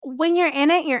when you're in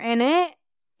it, you're in it.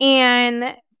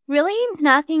 And really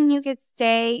nothing you could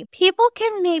say. People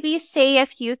can maybe say a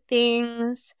few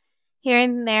things here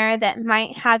and there that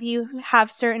might have you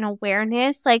have certain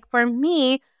awareness. Like for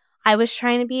me, I was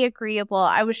trying to be agreeable.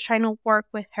 I was trying to work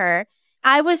with her.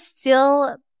 I was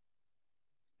still,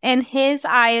 in his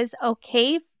eyes,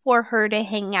 okay for her to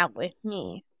hang out with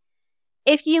me.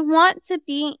 If you want to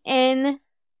be in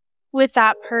with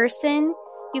that person,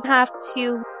 you have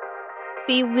to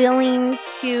be willing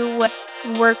to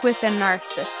work with a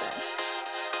narcissist.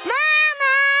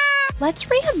 Mama! Let's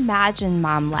reimagine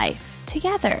mom life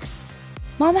together.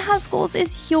 Mama Has Goals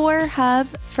is your hub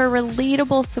for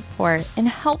relatable support and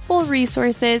helpful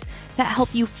resources that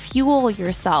help you fuel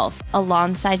yourself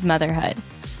alongside motherhood.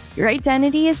 Your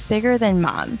identity is bigger than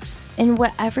mom, and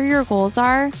whatever your goals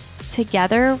are,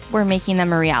 together we're making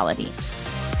them a reality.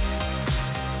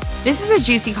 This is a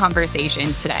juicy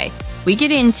conversation today. We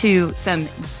get into some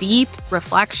deep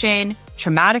reflection,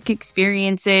 traumatic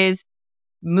experiences,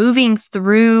 moving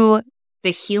through the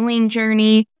healing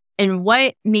journey, and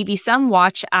what maybe some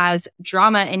watch as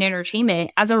drama and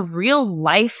entertainment as a real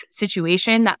life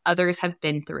situation that others have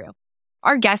been through.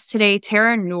 Our guest today,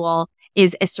 Terra Newell,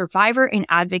 is a survivor and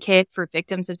advocate for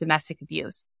victims of domestic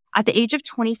abuse. At the age of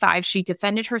 25, she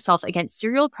defended herself against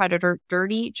serial predator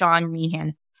Dirty John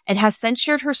Meehan and has since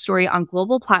shared her story on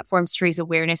global platforms to raise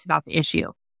awareness about the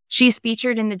issue. She's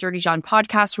featured in the Dirty John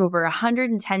podcast for over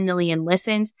 110 million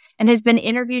listens and has been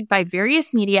interviewed by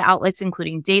various media outlets,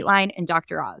 including Dateline and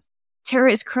Dr. Oz.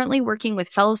 Terra is currently working with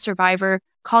fellow survivor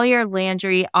Collier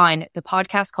Landry on the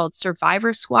podcast called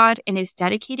Survivor Squad and is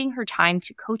dedicating her time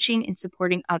to coaching and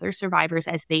supporting other survivors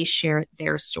as they share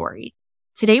their story.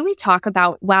 Today, we talk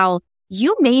about, while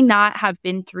you may not have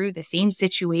been through the same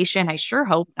situation, I sure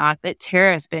hope not, that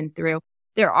Terra has been through,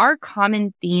 there are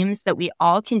common themes that we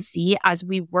all can see as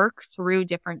we work through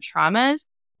different traumas,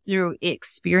 through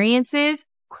experiences,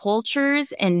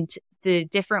 cultures, and the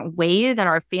different way that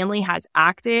our family has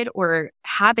acted or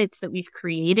habits that we've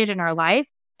created in our life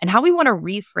and how we want to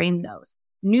reframe those.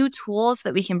 New tools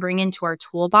that we can bring into our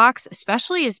toolbox,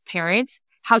 especially as parents,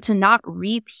 how to not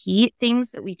repeat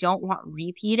things that we don't want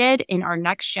repeated in our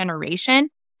next generation,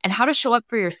 and how to show up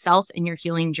for yourself in your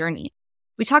healing journey.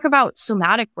 We talk about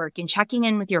somatic work and checking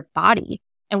in with your body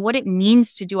and what it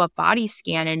means to do a body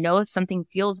scan and know if something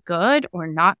feels good or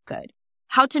not good.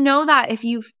 How to know that if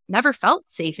you've never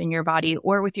felt safe in your body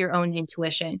or with your own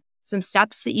intuition, some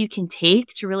steps that you can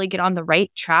take to really get on the right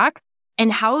track,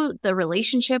 and how the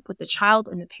relationship with the child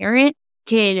and the parent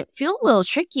can feel a little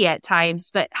tricky at times,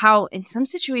 but how in some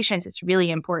situations it's really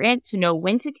important to know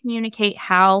when to communicate,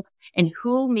 how, and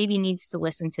who maybe needs to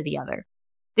listen to the other.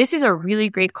 This is a really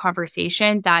great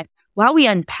conversation that while we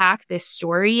unpack this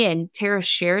story and Terra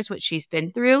shares what she's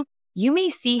been through, you may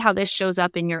see how this shows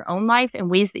up in your own life and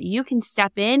ways that you can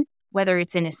step in, whether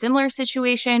it's in a similar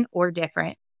situation or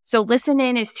different. So listen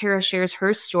in as Terra shares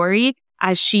her story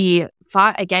as she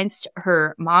fought against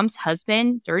her mom's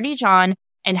husband, Dirty John,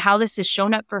 and how this has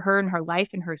shown up for her in her life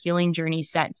and her healing journey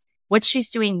since. What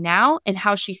she's doing now and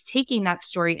how she's taking that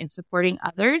story and supporting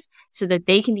others so that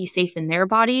they can be safe in their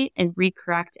body and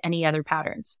recorrect any other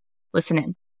patterns. Listen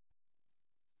in.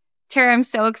 Terra, I'm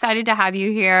so excited to have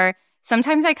you here.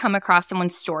 Sometimes I come across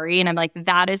someone's story and I'm like,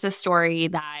 that is a story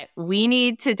that we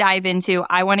need to dive into.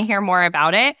 I want to hear more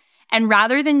about it. And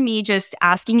rather than me just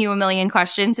asking you a million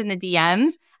questions in the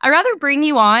DMs, I'd rather bring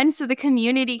you on so the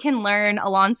community can learn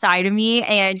alongside of me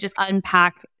and just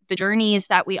unpack the journeys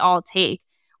that we all take.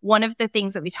 One of the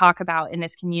things that we talk about in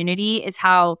this community is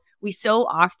how we so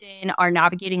often are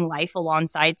navigating life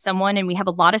alongside someone, and we have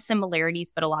a lot of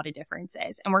similarities, but a lot of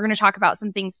differences. And we're going to talk about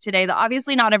some things today that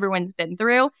obviously not everyone's been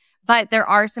through, but there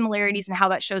are similarities in how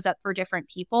that shows up for different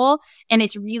people. And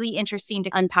it's really interesting to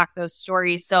unpack those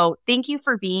stories. So thank you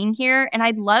for being here. And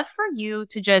I'd love for you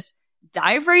to just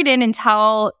dive right in and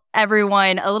tell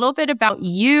everyone a little bit about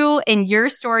you and your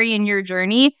story and your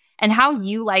journey and how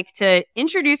you like to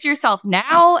introduce yourself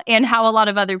now and how a lot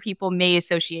of other people may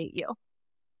associate you.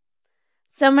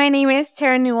 So my name is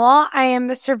Terra Newell. I am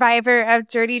the survivor of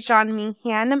Dirty John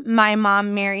Meehan. My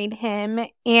mom married him,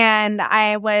 and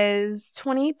I was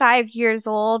 25 years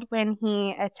old when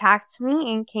he attacked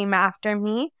me and came after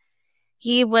me.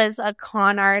 He was a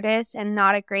con artist and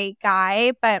not a great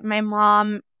guy, but my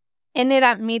mom ended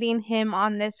up meeting him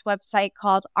on this website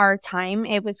called Our Time.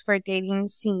 It was for dating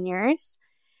seniors.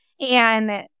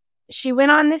 And she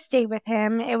went on this date with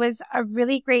him. It was a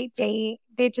really great date.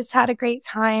 They just had a great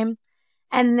time.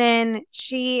 And then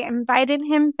she invited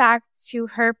him back to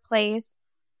her place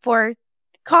for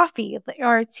coffee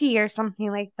or tea or something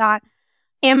like that.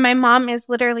 And my mom is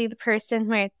literally the person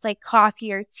where it's like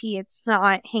coffee or tea. It's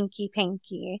not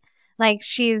hanky-panky. Like,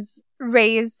 she's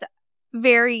raised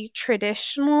very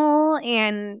traditional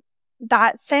in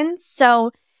that sense.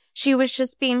 So she was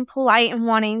just being polite and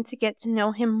wanting to get to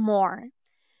know him more.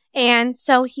 And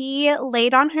so he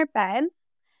laid on her bed.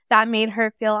 That made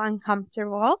her feel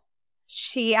uncomfortable.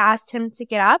 She asked him to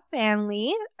get up and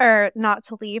leave, or not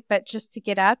to leave, but just to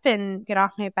get up and get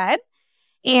off my bed.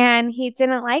 And he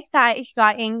didn't like that. He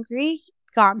got angry,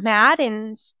 got mad,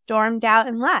 and stormed out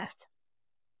and left.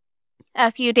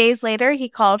 A few days later, he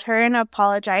called her and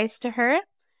apologized to her.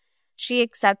 She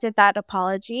accepted that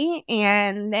apology,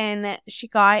 and then she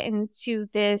got into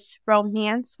this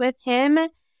romance with him.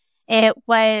 It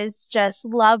was just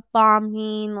love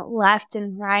bombing left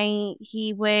and right.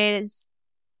 He was,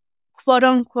 quote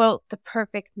unquote, the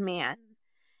perfect man.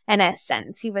 In a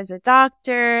sense, he was a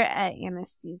doctor, an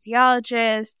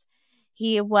anesthesiologist.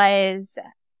 He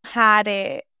had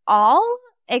it all,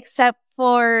 except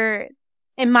for,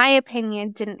 in my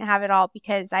opinion, didn't have it all,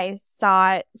 because I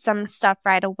saw some stuff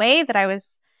right away that I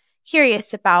was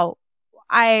curious about.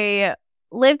 I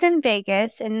lived in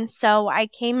Vegas, and so I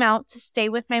came out to stay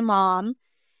with my mom.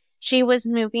 She was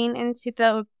moving into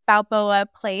the Balboa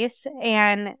place,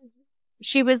 and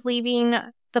she was leaving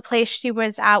the place she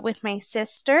was at with my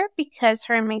sister because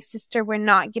her and my sister were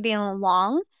not getting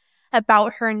along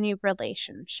about her new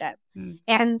relationship.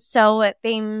 And so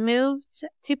they moved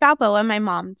to Balboa, my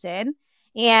mom did,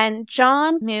 and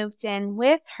John moved in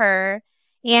with her.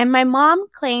 And my mom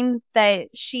claimed that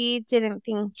she didn't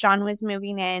think John was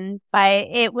moving in, but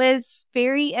it was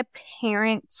very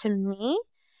apparent to me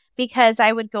because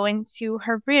I would go into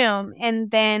her room and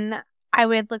then I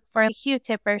would look for a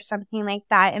Q-tip or something like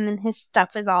that, and then his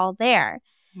stuff was all there.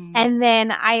 And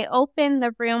then I opened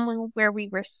the room where we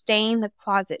were staying, the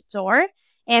closet door,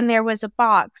 and there was a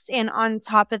box. And on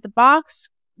top of the box,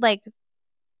 like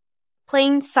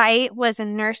plain sight, was a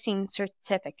nursing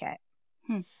certificate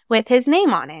with his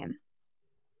name on it.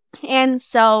 And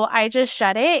so I just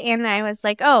shut it and I was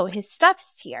like, oh, his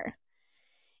stuff's here.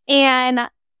 And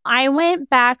I went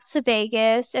back to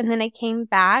Vegas and then I came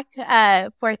back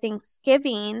for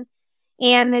Thanksgiving.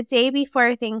 And the day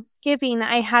before Thanksgiving,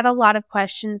 I had a lot of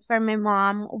questions for my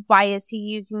mom. Why is he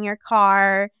using your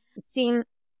car?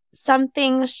 Some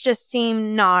things just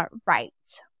seemed not right.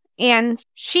 And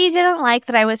she didn't like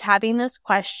that I was having those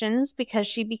questions because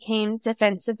she became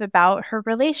defensive about her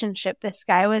relationship. This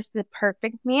guy was the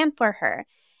perfect man for her.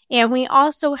 And we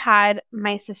also had,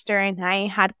 my sister and I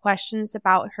had questions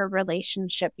about her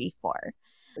relationship before,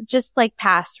 just like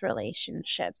past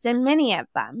relationships, and many of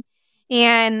them.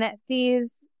 And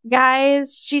these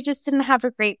guys, she just didn't have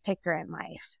a great picker in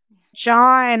life.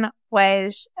 John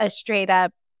was a straight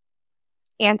up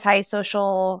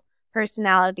antisocial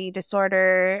personality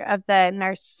disorder of the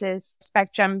narcissist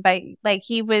spectrum, but like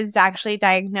he was actually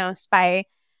diagnosed by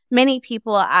many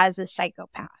people as a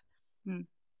psychopath.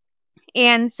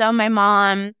 And so my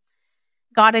mom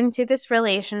got into this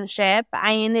relationship.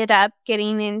 I ended up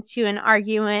getting into an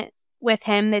argument with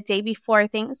him the day before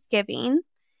Thanksgiving.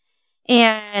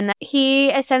 And he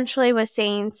essentially was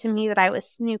saying to me that I was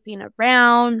snooping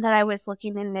around, that I was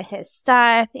looking into his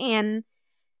stuff, and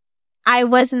I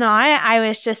was not. I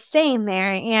was just staying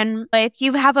there. And if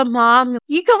you have a mom,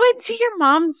 you go into your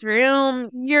mom's room.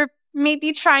 You're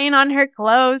maybe trying on her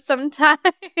clothes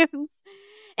sometimes.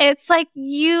 It's like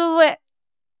you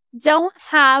don't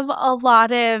have a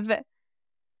lot of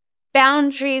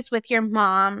boundaries with your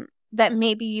mom that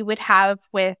maybe you would have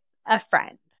with a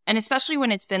friend. And especially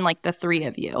when it's been like the three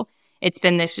of you. It's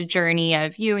been this journey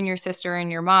of you and your sister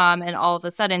and your mom, and all of a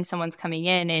sudden someone's coming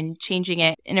in and changing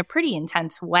it in a pretty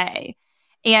intense way.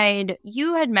 And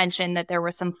you had mentioned that there were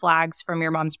some flags from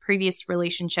your mom's previous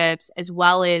relationships as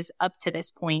well as up to this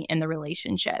point in the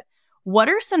relationship. What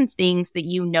are some things that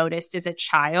you noticed as a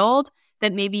child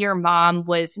that maybe your mom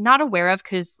was not aware of?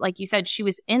 Because like you said, she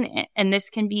was in it. And this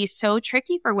can be so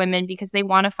tricky for women because they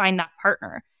want to find that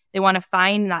partner. They want to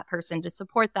find that person to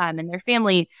support them and their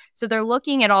family. So they're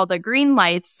looking at all the green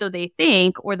lights, so they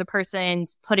think, or the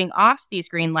person's putting off these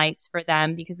green lights for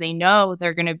them because they know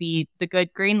they're going to be the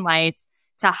good green lights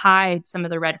to hide some of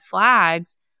the red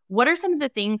flags. What are some of the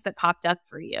things that popped up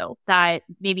for you that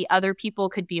maybe other people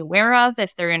could be aware of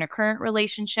if they're in a current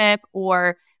relationship,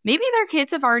 or maybe their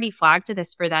kids have already flagged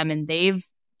this for them and they've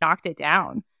knocked it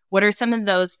down? What are some of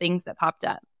those things that popped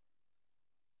up?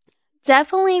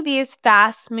 Definitely these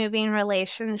fast-moving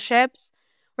relationships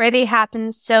where they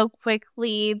happen so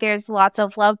quickly. There's lots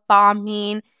of love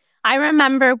bombing. I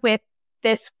remember with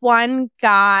this one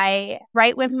guy,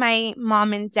 right when my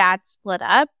mom and dad split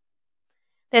up,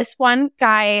 This one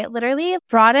guy literally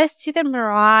brought us to the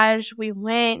Mirage. We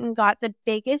went and got the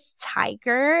biggest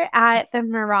tiger at the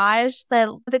Mirage,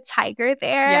 the tiger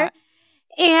there.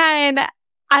 Yeah. And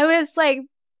I was like,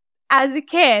 as a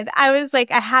kid, I was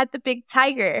like, I had the big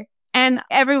tiger and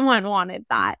everyone wanted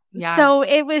that. Yeah. So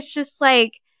it was just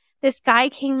like, this guy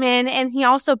came in and he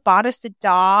also bought us a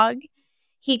dog.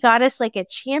 He got us like a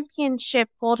championship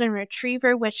golden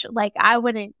retriever, which like I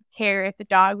wouldn't care if the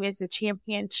dog was a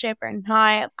championship or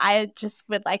not. I just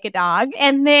would like a dog.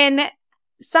 And then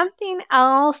something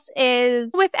else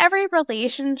is with every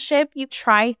relationship, you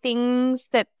try things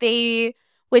that they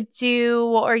would do,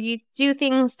 or you do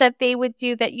things that they would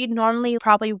do that you normally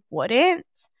probably wouldn't.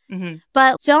 Mm-hmm.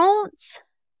 But don't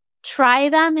try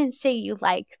them and say you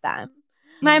like them.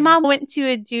 Mm-hmm. My mom went to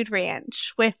a dude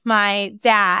ranch with my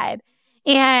dad.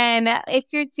 And if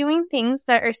you're doing things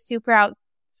that are super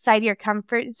outside your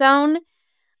comfort zone,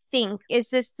 think, is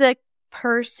this the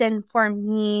person for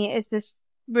me? Is this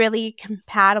really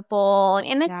compatible?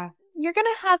 And you're going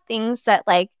to have things that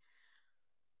like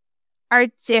are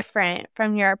different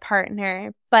from your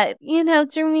partner, but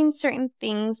doing certain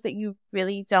things that you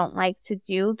really don't like to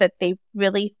do, that they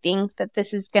really think that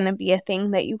this is going to be a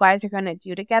thing that you guys are going to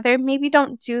do together, maybe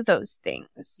don't do those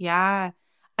things. Yeah.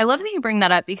 I love that you bring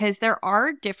that up because there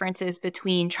are differences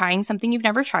between trying something you've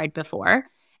never tried before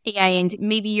and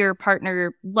maybe your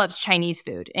partner loves Chinese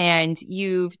food and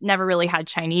you've never really had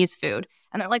Chinese food.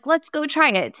 And they're like, let's go try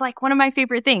it. It's like one of my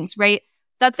favorite things, right?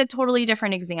 That's a totally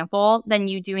different example than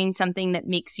you doing something that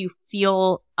makes you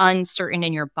feel uncertain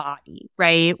in your body,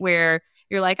 right? Where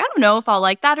you're like, I don't know if I'll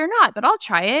like that or not, but I'll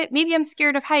try it. Maybe I'm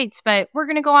scared of heights, but we're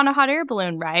going to go on a hot air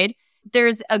balloon ride.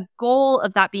 There's a goal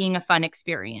of that being a fun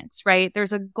experience, right?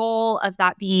 There's a goal of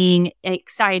that being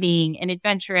exciting and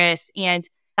adventurous, and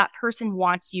that person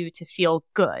wants you to feel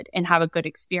good and have a good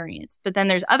experience. But then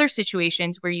there's other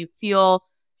situations where you feel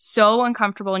so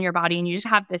uncomfortable in your body and you just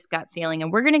have this gut feeling.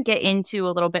 And we're going to get into a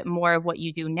little bit more of what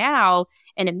you do now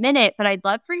in a minute, but I'd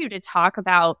love for you to talk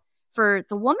about for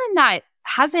the woman that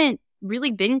hasn't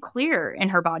really been clear in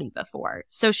her body before.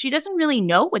 So she doesn't really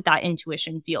know what that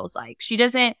intuition feels like. She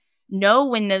doesn't know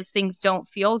when those things don't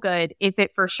feel good, if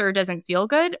it for sure doesn't feel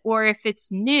good or if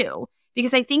it's new.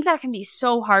 Because I think that can be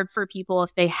so hard for people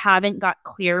if they haven't got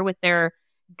clear with their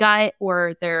gut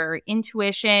or their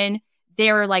intuition.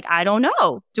 They're like, I don't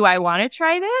know. Do I want to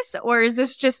try this? Or is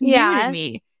this just new to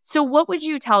me? So what would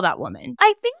you tell that woman?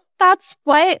 I think that's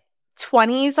what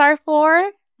 20s are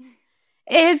for.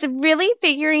 Is really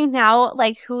figuring out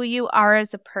like who you are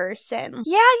as a person.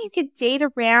 Yeah, you could date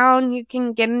around, you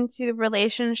can get into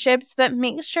relationships, but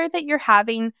make sure that you're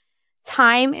having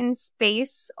time and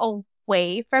space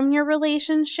away from your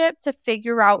relationship to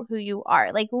figure out who you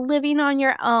are, like living on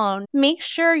your own. Make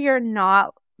sure you're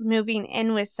not moving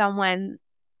in with someone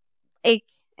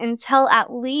until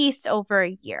at least over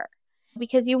a year.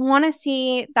 Because you want to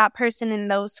see that person in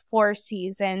those 4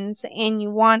 seasons and you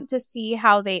want to see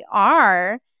how they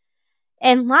are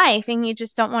in life, and you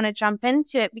just don't want to jump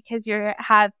into it because you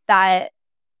have that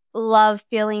love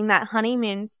feeling, that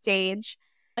honeymoon stage.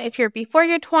 If you're before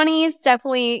your 20s,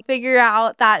 definitely figure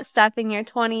out that stuff in your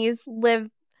 20s. Live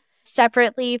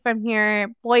separately from your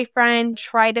boyfriend.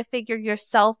 Try to figure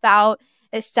yourself out.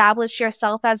 Establish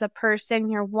yourself as a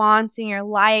person, your wants and your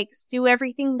likes. Do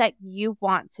everything that you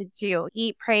want to do.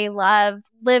 Eat, pray, love.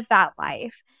 Live that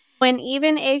life. And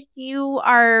even if you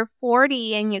are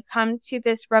 40 and you come to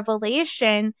this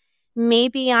revelation,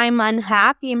 maybe I'm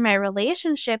unhappy in my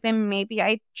relationship and maybe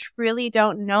I truly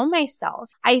don't know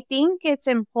myself. I think it's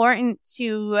important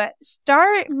to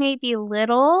start maybe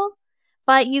little,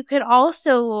 but you could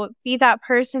also be that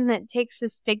person that takes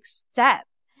this big step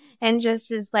and just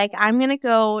is like, I'm going to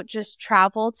go just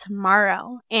travel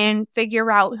tomorrow and figure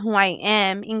out who I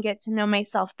am and get to know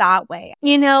myself that way.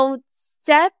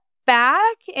 Step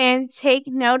back and take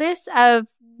notice of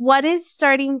what is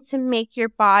starting to make your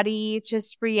body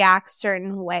just react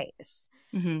certain ways.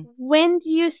 Mm-hmm. When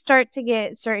do you start to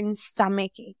get certain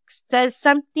stomach aches? Does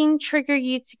something trigger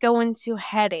you to go into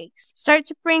headaches? Start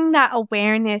to bring that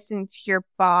awareness into your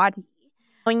body.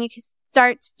 When you can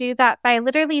start to do that by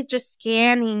literally just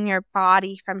scanning your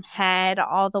body from head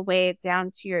all the way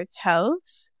down to your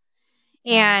toes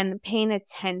and paying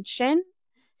attention.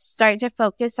 Start to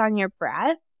focus on your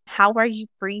breath. How are you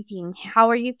breathing? How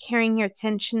are you carrying your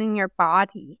tension in your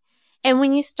body? And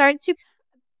when you start to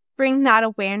bring that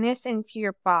awareness into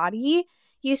your body,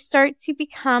 you start to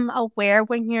become aware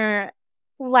when you're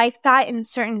like that in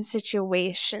certain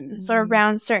situations or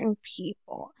around certain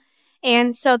people.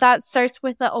 And so that starts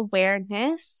with the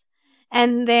awareness.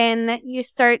 And then you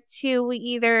start to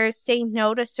either say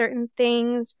no to certain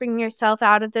things, bring yourself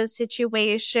out of those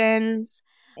situations.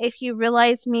 If you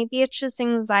realize maybe it's just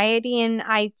anxiety and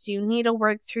I do need to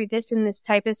work through this in this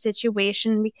type of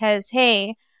situation because,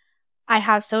 hey, I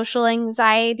have social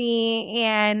anxiety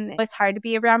and it's hard to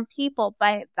be around people,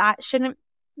 but that shouldn't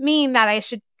mean that I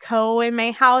should go in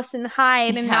my house and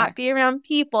hide and not be around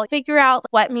people. Figure out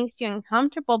what makes you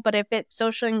uncomfortable. But if it's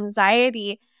social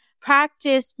anxiety,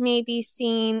 practice maybe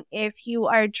seeing if you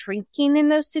are drinking in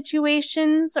those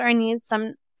situations or need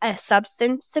a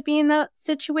substance to be in the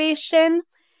situation.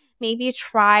 Maybe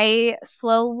try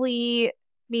slowly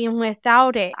being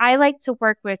without it. I like to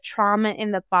work with trauma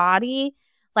in the body,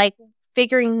 like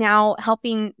figuring out,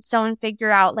 helping someone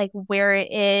figure out like where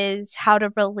it is, how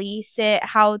to release it,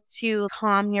 how to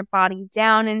calm your body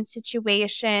down in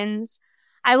situations.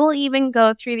 I will even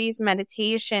go through these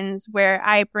meditations where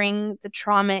I bring the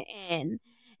trauma in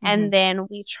and then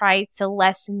we try to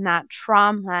lessen that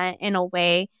trauma in a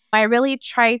way. I really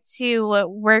try to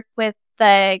work with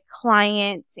the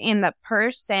client and the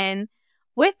person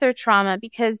with their trauma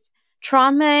because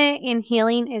trauma and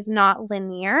healing is not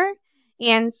linear.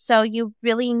 And so you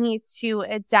really need to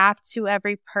adapt to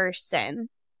every person.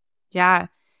 Yeah,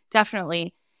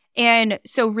 definitely. And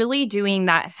so really doing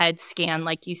that head scan,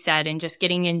 like you said, and just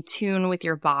getting in tune with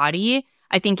your body,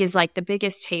 I think is like the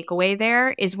biggest takeaway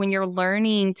there is when you're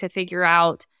learning to figure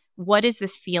out what is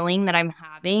this feeling that I'm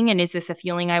having? And is this a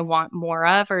feeling I want more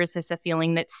of? Or is this a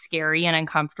feeling that's scary and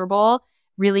uncomfortable?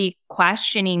 Really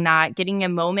questioning that, getting a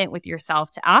moment with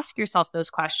yourself to ask yourself those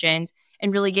questions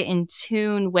and really get in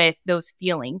tune with those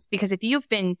feelings. Because if you've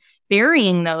been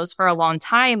burying those for a long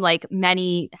time, like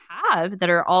many have that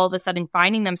are all of a sudden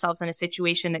finding themselves in a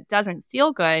situation that doesn't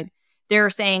feel good, they're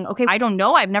saying, okay, I don't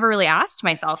know. I've never really asked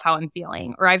myself how I'm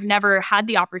feeling, or I've never had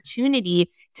the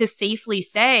opportunity to safely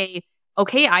say,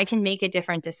 okay, I can make a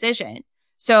different decision.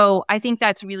 So I think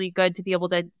that's really good to be able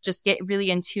to just get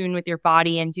really in tune with your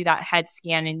body and do that head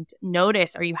scan and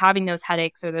notice, are you having those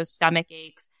headaches or those stomach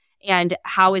aches? And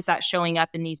how is that showing up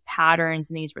in these patterns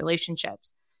and these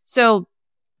relationships? So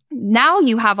now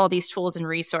you have all these tools and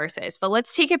resources, but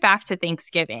let's take it back to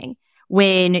Thanksgiving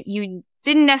when you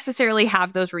didn't necessarily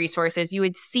have those resources. You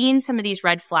had seen some of these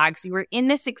red flags. You were in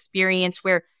this experience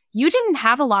where you didn't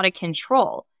have a lot of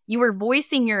control. You were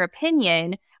voicing your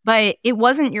opinion, but it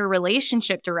wasn't your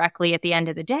relationship directly at the end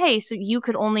of the day. So you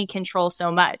could only control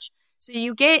so much. So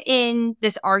you get in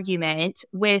this argument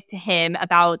with him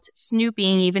about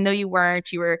snooping, even though you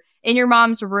weren't. You were in your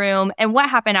mom's room. And what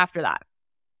happened after that?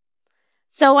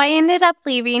 So I ended up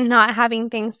leaving, not having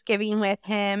Thanksgiving with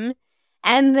him,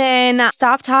 and then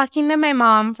stopped talking to my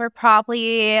mom for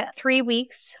probably 3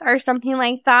 weeks or something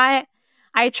like that.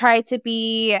 I tried to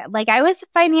be like, I was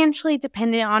financially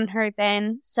dependent on her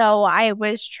then. So I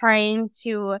was trying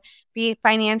to be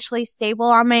financially stable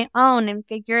on my own and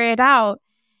figure it out.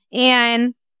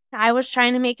 And I was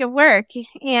trying to make it work.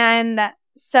 And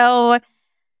so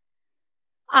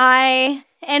I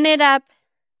ended up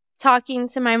talking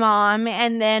to my mom,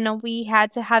 and then we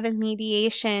had to have a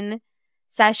mediation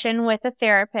session with a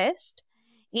therapist.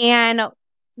 And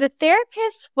the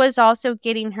therapist was also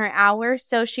getting her hours,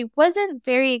 so she wasn't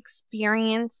very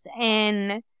experienced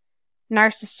in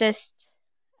narcissist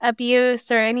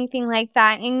abuse or anything like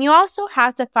that. And you also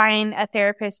have to find a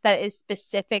therapist that is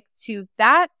specific to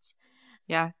that.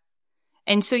 Yeah.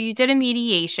 And so you did a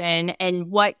mediation, and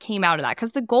what came out of that?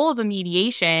 Because the goal of a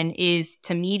mediation is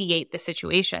to mediate the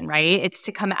situation, right? It's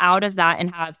to come out of that and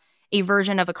have a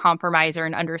version of a compromise or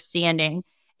an understanding.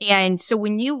 And so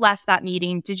when you left that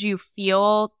meeting, did you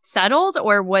feel settled,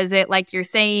 or was it like you're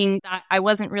saying that I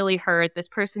wasn't really heard? This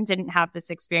person didn't have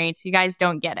this experience. You guys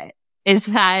don't get it. Is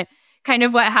that kind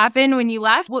of what happened when you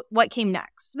left? What came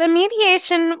next? The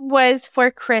mediation was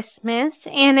for Christmas,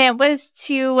 and it was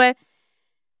to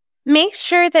make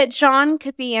sure that John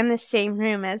could be in the same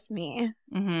room as me.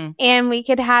 Mm-hmm. And we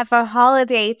could have a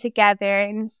holiday together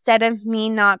instead of me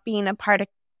not being a part of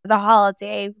the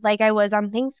holiday like I was on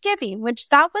Thanksgiving, which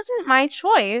that wasn't my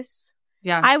choice.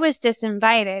 Yeah. I was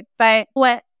disinvited. But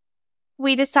what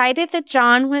we decided that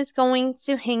John was going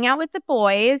to hang out with the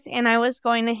boys and I was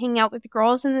going to hang out with the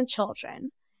girls and the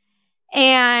children.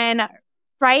 And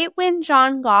right when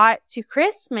John got to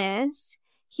Christmas,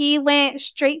 he went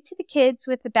straight to the kids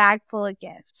with a bag full of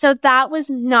gifts. So that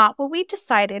was not what we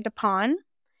decided upon.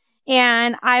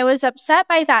 And I was upset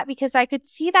by that because I could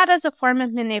see that as a form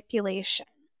of manipulation.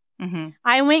 Mm-hmm.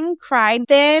 I went and cried.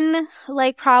 Then,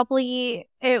 probably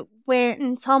it went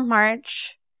until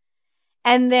March.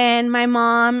 And then my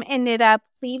mom ended up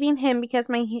leaving him because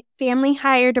my family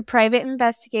hired a private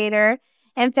investigator.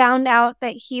 and found out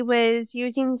that he was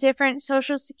using different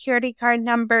social security card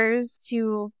numbers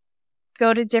to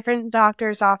go to different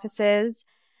doctor's offices.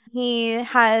 He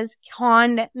has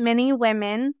conned many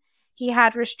women. He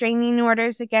had restraining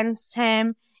orders against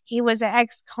him. He was an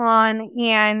ex-con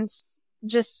and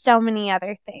just so many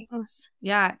other things.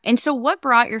 Yeah. And so what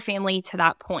brought your family to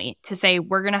that point to say,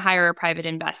 we're going to hire a private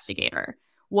investigator?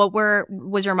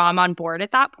 Was your mom on board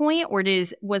at that point, or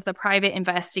was the private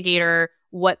investigator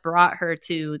what brought her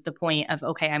to the point of,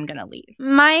 okay, I'm going to leave?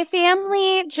 My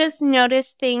family just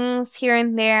noticed things here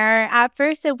and there. At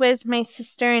first, it was my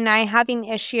sister and I having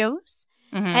issues.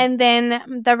 Mm-hmm. And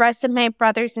then the rest of my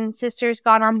brothers and sisters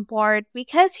got on board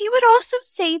because he would also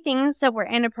say things that were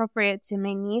inappropriate to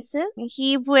my nieces.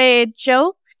 He would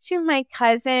joke to my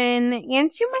cousin and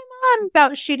to my mom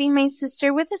about shooting my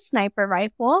sister with a sniper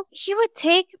rifle. He would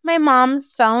take my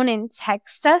mom's phone and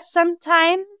text us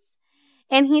sometimes.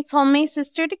 And he told my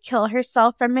sister to kill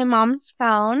herself from my mom's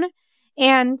phone.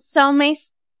 And so my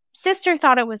sister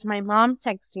thought it was my mom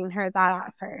texting her that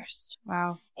at first.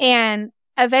 Wow. And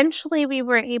eventually we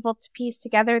were able to piece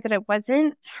together that it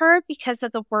wasn't her because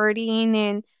of the wording,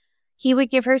 and he would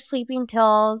give her sleeping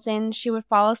pills and she would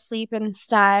fall asleep and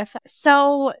stuff.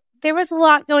 So there was a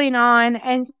lot going on,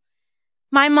 and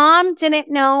my mom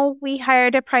didn't know we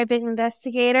hired a private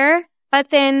investigator, but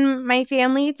then my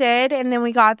family did, and then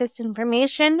we got this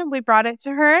information. We brought it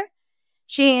to her.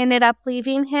 She ended up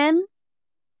leaving him,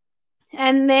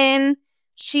 and then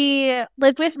she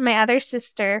lived with my other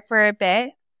sister for a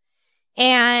bit.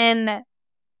 And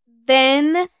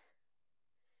then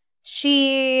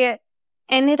she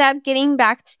ended up getting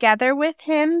back together with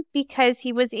him because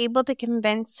he was able to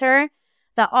convince her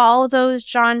that all those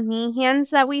John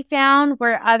Meehans that we found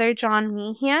were other John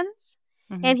Meehans.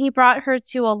 Mm-hmm. And he brought her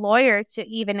to a lawyer to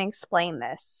even explain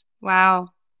this. Wow.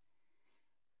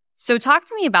 So talk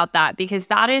to me about that, because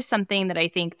that is something that I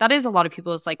think that is a lot of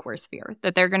people's worst fear,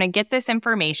 that they're going to get this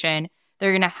information.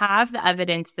 They're going to have the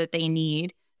evidence that they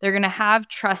need. They're going to have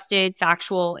trusted,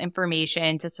 factual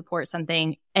information to support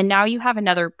something. And now you have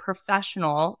another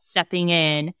professional stepping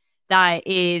in that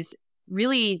is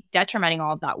really detrimenting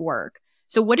all of that work.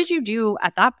 So what did you do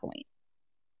at that point?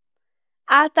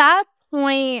 At that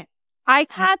point, I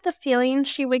had the feeling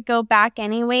she would go back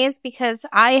anyways because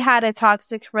I had a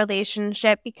toxic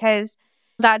relationship, because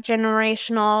that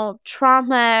generational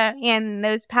trauma and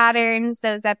those patterns,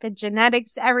 those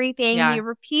epigenetics, everything, you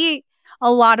repeat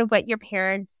a lot of what your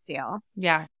parents do.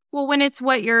 Yeah. Well, when it's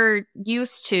what you're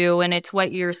used to and it's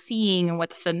what you're seeing and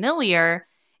what's familiar,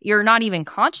 you're not even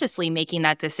consciously making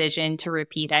that decision to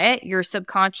repeat it. You're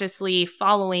subconsciously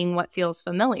following what feels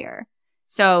familiar.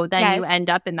 So then you end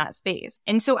up in that space.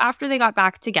 And so after they got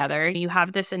back together, you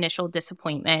have this initial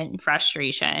disappointment and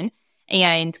frustration,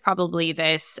 and probably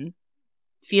this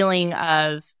feeling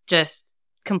of just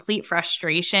complete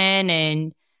frustration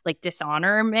and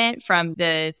dishonorment from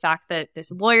the fact that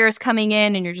this lawyer is coming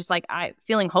in, and you're just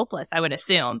feeling hopeless, I would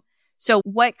assume. So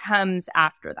what comes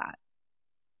after that?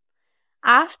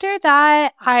 After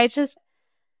that, I just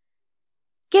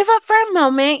give up for a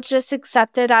moment, just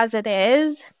accept it as it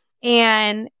is.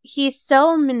 And he's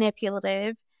so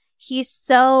manipulative. He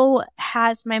so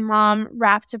has my mom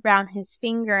wrapped around his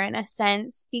finger in a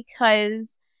sense,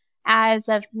 because as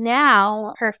of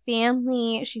now, her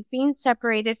family, she's being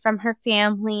separated from her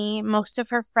family, most of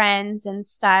her friends and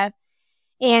stuff.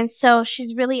 And so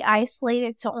she's really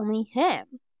isolated to only him.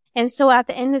 And so at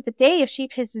the end of the day, if she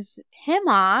pisses him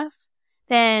off,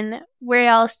 then where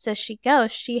else does she go?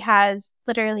 She has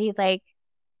literally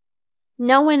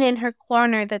no one in her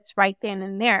corner that's right then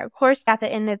and there. Of course, at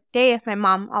the end of the day, if my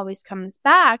mom always comes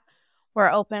back,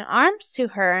 we're open arms to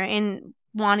her and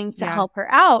wanting to help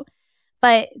her out.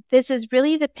 But this is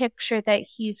really the picture that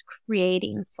he's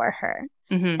creating for her.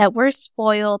 Mm-hmm. That we're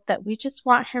spoiled, that we just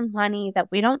want her money,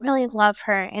 that we don't really love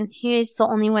her, and he's the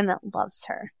only one that loves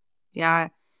her. Yeah.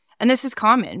 And this is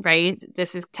common, right?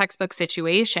 This is textbook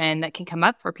situation that can come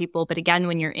up for people. But again,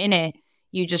 when you're in it,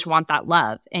 you just want that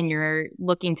love and you're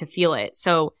looking to feel it.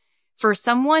 So for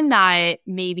someone that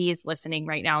maybe is listening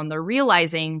right now and they're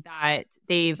realizing that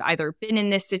they've either been in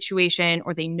this situation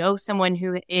or they know someone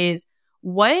who is,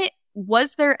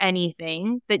 was there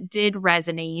anything that did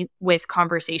resonate with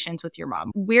conversations with your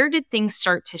mom? Where did things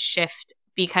start to shift?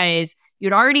 Because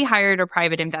you'd already hired a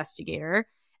private investigator,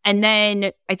 and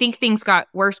then I think things got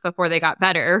worse before they got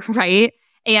better, right?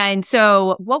 And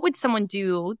so what would someone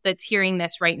do that's hearing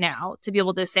this right now to be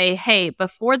able to say, hey,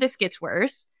 before this gets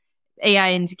worse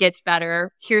and gets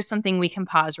better, here's something we can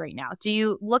pause right now? Do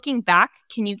you, looking back,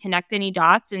 can you connect any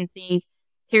dots and think,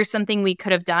 here's something we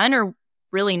could have done, or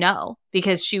really no,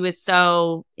 because she was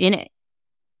so in it?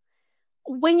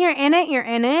 when you're in it, you're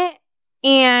in it.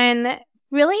 And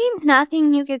really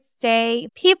nothing you could say.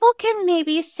 People can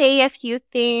maybe say a few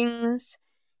things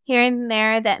here and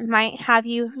there that might have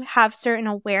you have certain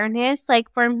awareness.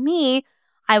 Like for me,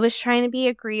 I was trying to be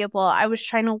agreeable. I was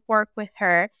trying to work with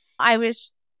her. I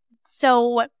was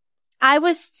still,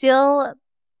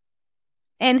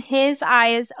 in his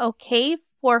eyes, okay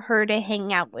for her to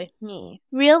hang out with me.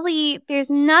 Really, there's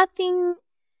nothing,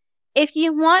 if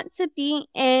you want to be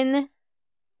in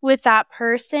with that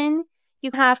person, you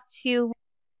have to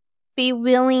be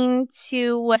willing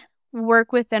to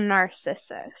work with a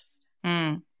narcissist.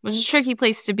 Which is a tricky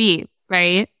place to be,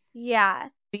 right? Yeah.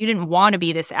 You didn't want to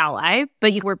be this ally,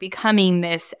 but you were becoming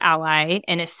this ally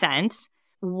in a sense.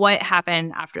 What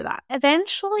happened after that?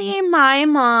 Eventually, my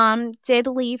mom did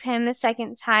leave him the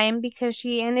second time because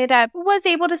she was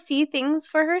able to see things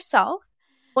for herself.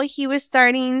 Well, he was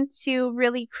starting to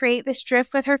really create this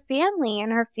drift with her family,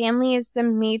 and her family is the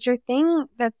major thing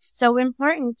that's so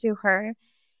important to her.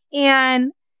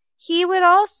 And he would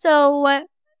also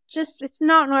it's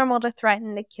not normal to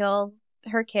threaten to kill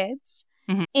her kids.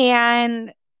 Mm-hmm.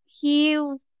 And he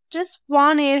just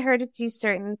wanted her to do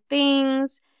certain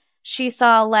things. She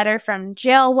saw a letter from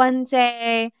jail one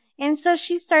day, and so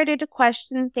she started to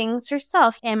question things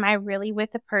herself. Am I really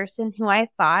with the person who I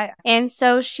thought? And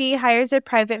so she hires a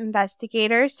private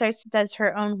investigator, does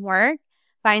her own work,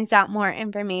 finds out more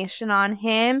information on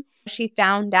him. She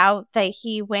found out that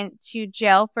he went to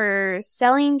jail for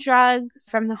selling drugs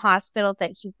from the hospital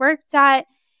that he worked at.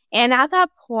 And at that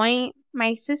point,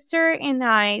 my sister and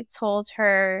I told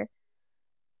her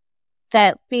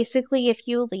that basically if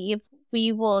you leave,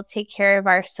 we will take care of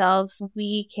ourselves.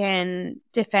 We can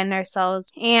defend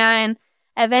ourselves. And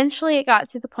eventually it got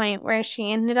to the point where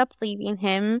she ended up leaving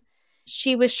him.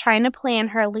 She was trying to plan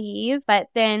her leave, but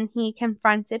then he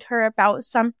confronted her about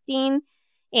something.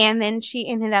 And then she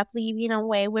ended up leaving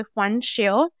away with one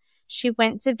shoe. She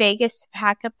went to Vegas to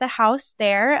pack up the house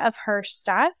there of her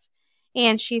stuff.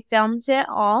 And she filmed it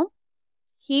all.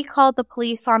 He called the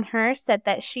police on her, said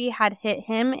that she had hit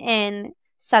him in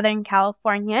Southern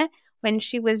California when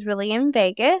she was really in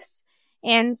Vegas.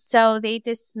 And so they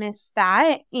dismissed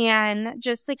that and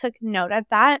just took note of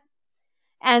that.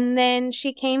 And then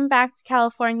she came back to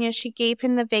California. She gave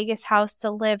him the Vegas house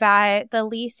to live at. The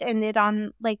lease ended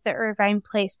on the Irvine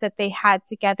place that they had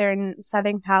together in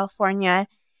Southern California.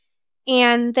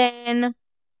 And then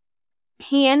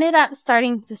he ended up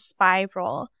starting to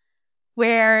spiral,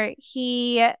 where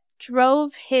he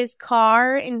drove his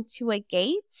car into a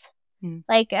gate,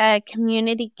 like a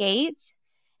community gate.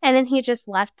 And then he just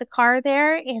left the car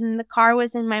there, and the car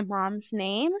was in my mom's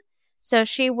name. So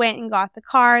she went and got the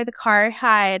car. The car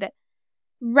had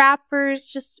wrappers,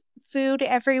 just food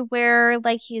everywhere,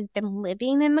 like he's been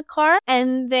living in the car.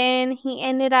 And then he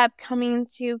ended up coming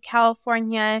to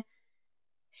California,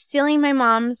 stealing my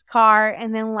mom's car,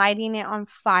 and then lighting it on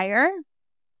fire.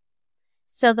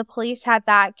 So the police had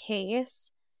that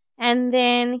case. And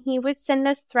then he would send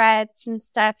us threats and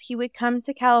stuff. He would come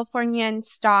to California and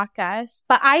stalk us.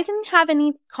 But I didn't have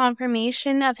any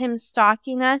confirmation of him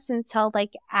stalking us until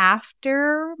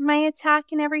after my attack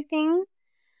and everything.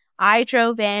 I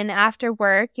drove in after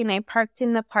work and I parked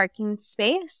in the parking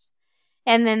space.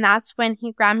 And then that's when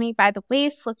he grabbed me by the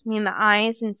waist, looked me in the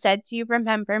eyes and said, "Do you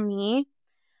remember me?"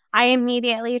 I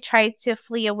immediately tried to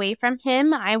flee away from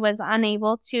him. I was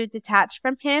unable to detach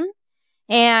from him.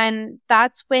 And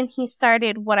that's when he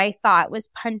started what I thought was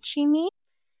punching me.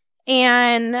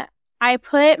 And I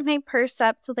put my purse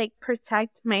up to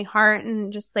protect my heart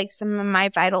and just some of my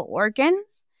vital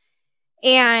organs.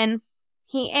 And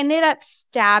he ended up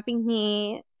stabbing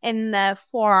me in the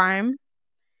forearm.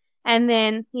 And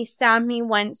then he stabbed me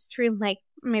once through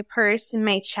my purse and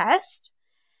my chest.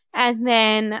 And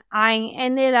then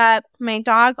my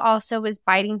dog also was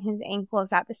biting his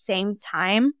ankles at the same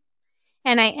time.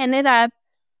 And I ended up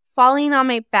falling on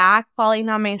my back, falling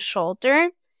on my shoulder.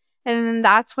 And then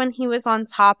that's when he was on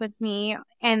top of me.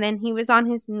 And then he was on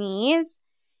his knees.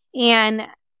 And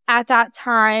at that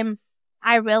time,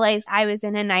 I realized I was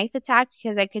in a knife attack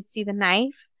because I could see the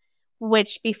knife,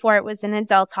 which before it was in a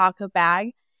Del Taco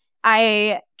bag.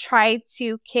 I tried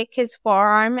to kick his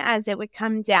forearm as it would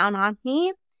come down on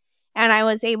me. And I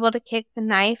was able to kick the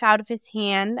knife out of his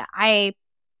hand. I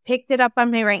picked it up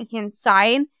on my right hand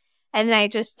side. And then I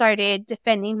just started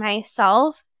defending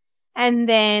myself. And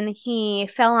then he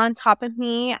fell on top of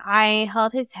me. I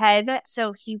held his head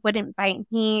so he wouldn't bite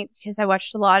me because I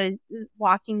watched a lot of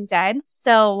Walking Dead.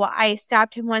 So I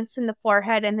stabbed him once in the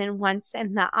forehead and then once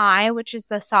in the eye, which is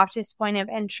the softest point of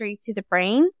entry to the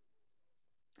brain.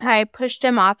 I pushed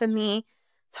him off of me,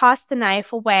 tossed the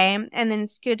knife away and then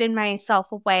scooted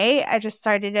myself away, I just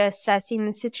started assessing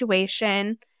the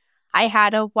situation. I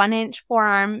had a 1-inch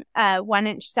forearm,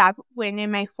 1-inch stab wound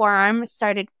in my forearm,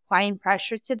 started applying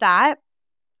pressure to that.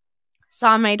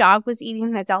 Saw my dog was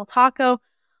eating the Del Taco.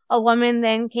 A woman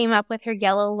then came up with her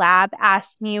yellow lab,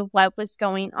 asked me what was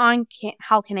going on,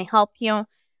 how can I help you?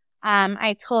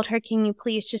 I told her, can you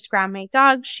please just grab my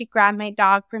dog? She grabbed my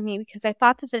dog for me because I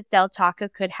thought that the Del Taco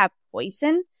could have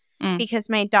poison because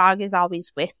my dog is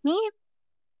always with me.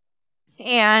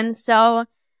 And so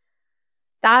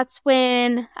that's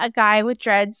when a guy with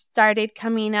dreads started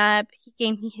coming up. He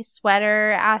gave me his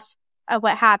sweater, asked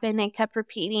what happened. I kept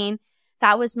repeating,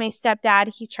 that was my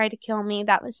stepdad. He tried to kill me.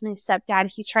 That was my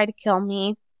stepdad. He tried to kill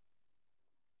me.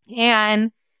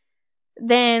 And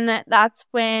then that's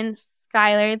when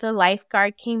Skylar, the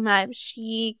lifeguard, came up.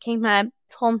 She came up,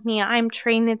 told me, I'm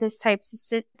trained in this type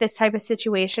of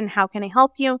situation. How can I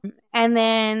help you? And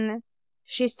then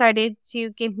she started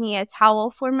to give me a towel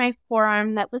for my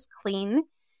forearm that was clean.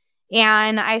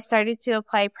 And I started to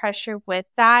apply pressure with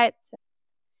that.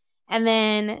 And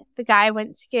then the guy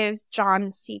went to give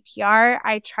John CPR.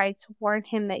 I tried to warn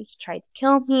him that he tried to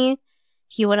kill me.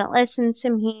 He wouldn't listen to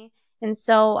me. And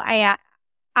so I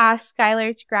asked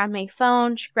Skylar to grab my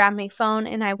phone. She grabbed my phone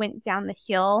and I went down the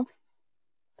hill.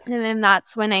 And then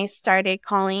that's when I started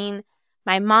calling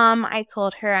my mom. I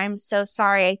told her, I'm so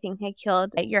sorry. I think I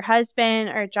killed your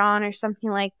husband or John or something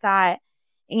like that.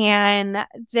 And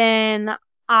then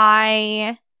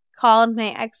I called my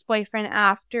ex-boyfriend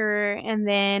after, and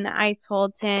then I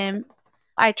told him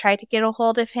I tried to get a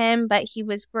hold of him, but he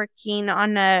was working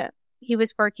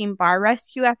working bar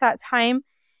rescue at that time.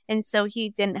 And so he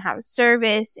didn't have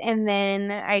service. And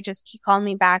then he called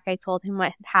me back. I told him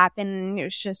what had happened. And it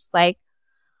was just like,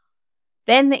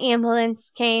 then the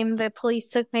ambulance came, the police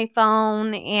took my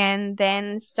phone, and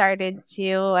then started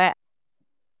to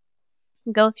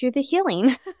go through the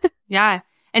healing. Yeah.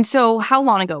 And so how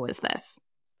long ago was this?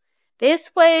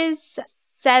 This was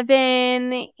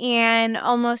 7 and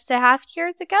almost a half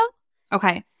years ago.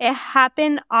 Okay. It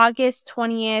happened August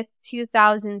 20th,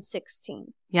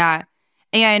 2016. Yeah.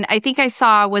 And I think I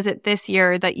saw, was it this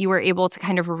year that you were able to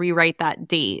kind of rewrite that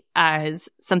date as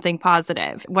something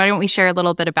positive? Why don't we share a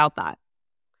little bit about that?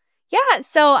 Yeah.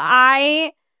 So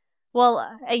a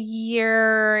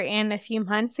year and a few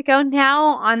months ago now,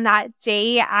 on that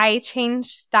day, I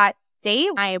changed that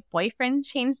date. My boyfriend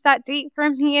changed that date for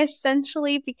me,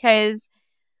 essentially, because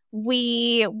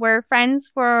we were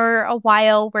friends for a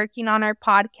while working on our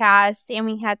podcast, and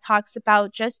we had talks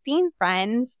about just being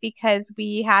friends because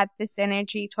we had this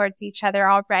energy towards each other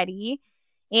already.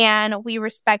 And we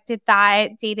respected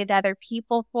that, dated other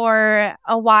people for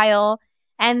a while.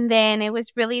 And then it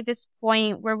was really this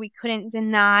point where we couldn't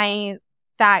deny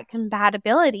that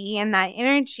compatibility and that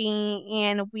energy.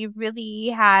 And we really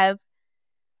have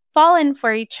fallen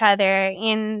for each other.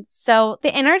 And so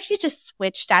the energy just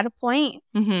switched at a point.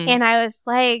 Mm-hmm. And I was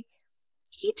like,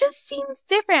 he just seems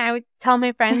different. I would tell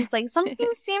my friends, like, something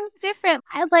seems different.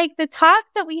 I like the talk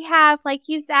that we have, like,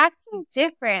 he's acting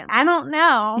different. I don't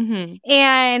know. Mm-hmm.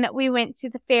 And we went to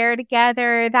the fair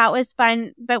together. That was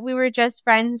fun, but we were just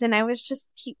friends. And I was just,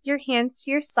 keep your hands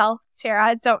to yourself,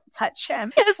 Terra. Don't touch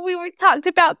him. Because we were talked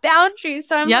about boundaries.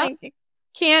 So I'm like,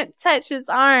 can't touch his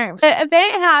arms. The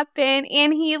event happened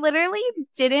and he literally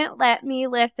didn't let me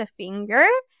lift a finger.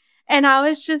 And I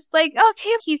was just like,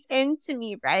 okay, he's into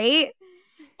me, right?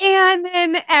 And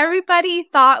then everybody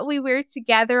thought we were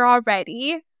together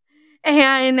already.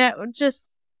 And just,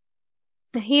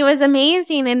 he was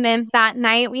amazing. And then that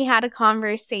night we had a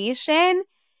conversation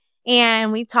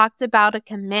and we talked about a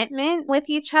commitment with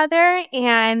each other.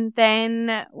 And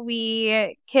then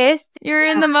we kissed. You're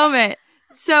in the moment.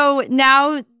 So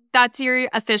now that's your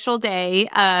official day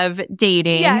of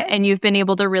dating, and you've been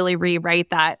able to really rewrite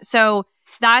that. So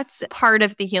that's part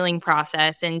of the healing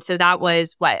process. And so that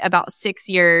was about 6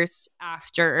 years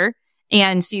after.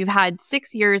 And so you've had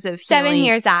 6 years of healing. 7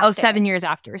 years after. Oh, 7 years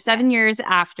after. 7 years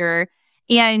after.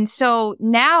 And so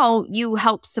now you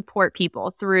help support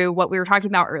people through what we were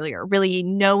talking about earlier, really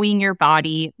knowing your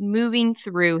body, moving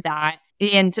through that.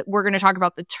 And we're going to talk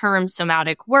about the term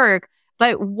somatic work.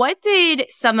 But what did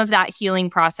some of that healing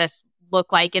process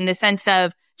look like in the sense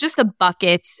of just the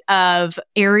buckets of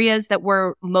areas that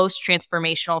were most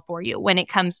transformational for you when it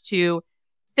comes to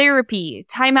therapy,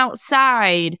 time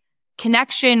outside,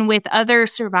 connection with other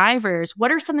survivors?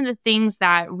 What are some of the things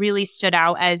that really stood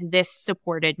out as this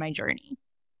supported my journey?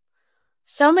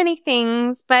 So many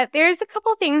things, but there's a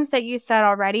couple things that you said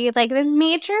already. Like the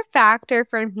major factor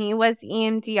for me was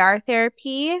EMDR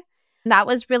therapy. That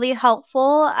was really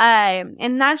helpful.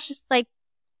 And that's just like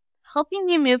helping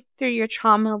you move through your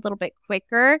trauma a little bit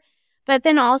quicker. But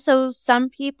then also some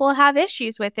people have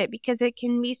issues with it because it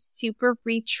can be super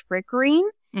re-triggering.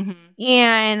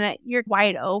 And you're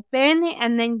wide open,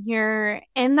 and then you're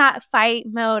in that fight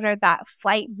mode or that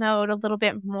flight mode a little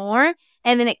bit more,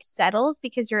 and then it settles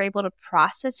because you're able to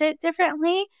process it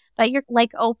differently, but you're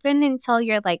like open until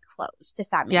you're like closed, if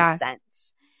that makes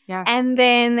sense. Yeah. And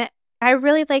then I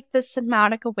really like the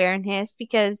somatic awareness,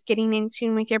 because getting in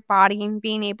tune with your body and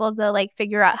being able to like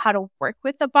figure out how to work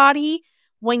with the body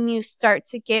when you start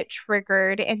to get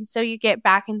triggered, and so you get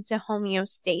back into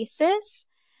homeostasis.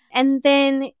 And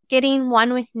then getting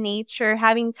one with nature,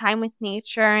 having time with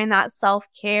nature and that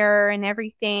self-care and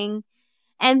everything.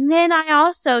 And then I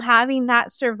also having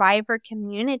that survivor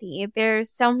community. There's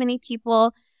so many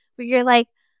people where you're like,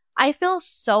 I feel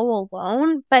so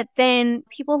alone, but then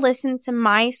people listen to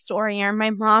my story or my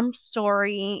mom's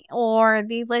story, or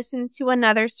they listen to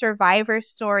another survivor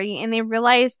story, and they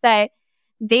realize that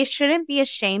they shouldn't be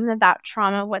ashamed of that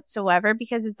trauma whatsoever,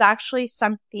 because it's actually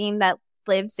something that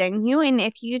lives in you. And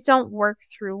if you don't work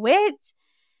through it,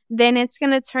 then it's going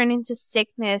to turn into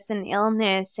sickness and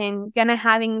illness, and you're going to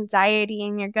have anxiety,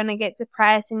 and you're going to get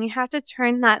depressed, and you have to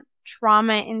turn that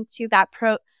trauma into that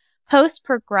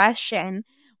post-progression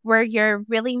where you're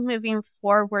really moving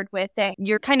forward with it.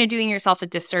 You're kind of doing yourself a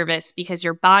disservice, because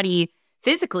your body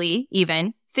physically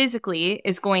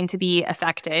is going to be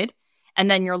affected. And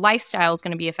then your lifestyle is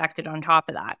going to be affected on top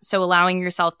of that. So allowing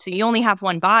yourself to, you only have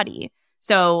one body.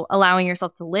 So allowing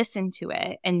yourself to listen to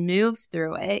it and move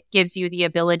through it gives you the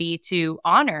ability to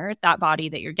honor that body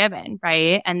that you're given,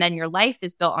 right? And then your life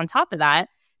is built on top of that,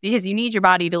 because you need your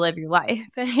body to live your life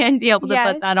and be able to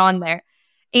put that on there.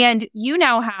 And you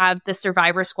now have the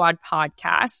Survivor Squad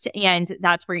podcast, and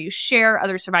that's where you share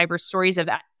other survivor stories of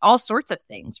all sorts of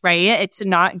things, right? It's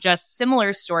not just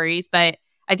similar stories, but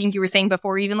I think you were saying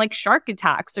before, even like shark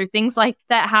attacks or things like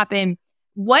that happen.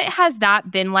 What has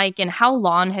that been like, and how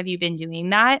long have you been doing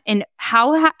that? And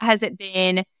how has it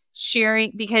been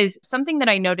sharing? Because something that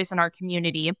I notice in our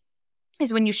community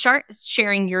is when you start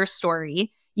sharing your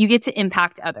story, you get to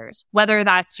impact others, whether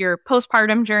that's your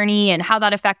postpartum journey and how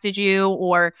that affected you,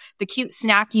 or the cute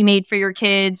snack you made for your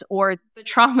kids, or the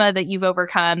trauma that you've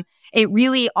overcome. It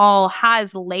really all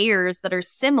has layers that are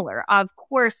similar. Of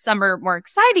course, some are more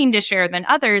exciting to share than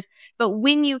others, but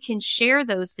when you can share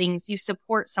those things, you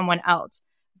support someone else.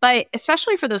 But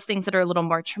especially for those things that are a little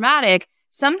more traumatic,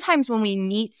 sometimes when we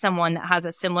meet someone that has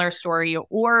a similar story,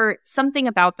 or something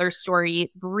about their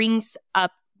story brings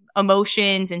up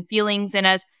emotions and feelings in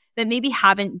us that maybe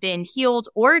haven't been healed,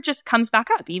 or it just comes back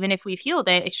up. Even if we've healed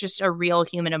it, it's just a real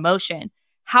human emotion.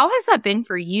 How has that been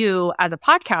for you as a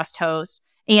podcast host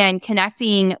and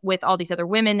connecting with all these other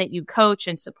women that you coach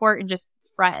and support and just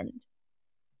friend?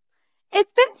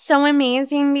 It's been so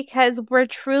amazing, because we're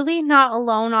truly not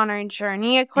alone on our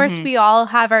journey. Of course, we all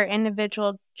have our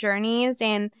individual journeys,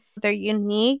 and they're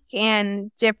unique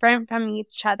and different from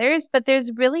each other's, but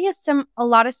there's really a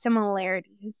lot of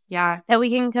similarities that we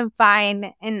can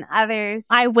confide in others.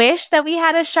 I wish that we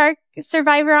had a shark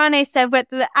survivor on.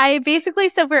 I basically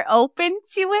said we're open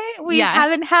to it. We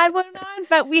haven't had one on,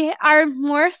 but we are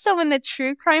more so in the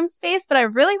true crime space. But I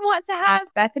really want to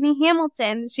have Bethany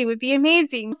Hamilton. She would be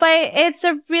amazing. But it's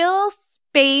a real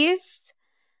space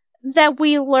that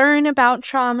we learn about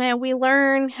trauma. We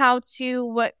learn how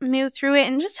to move through it,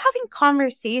 and just having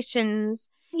conversations,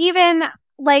 even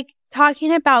like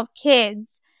talking about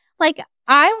kids. Like,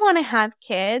 I want to have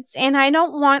kids, and I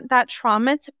don't want that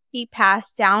trauma to be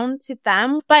passed down to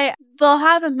them, but they'll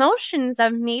have emotions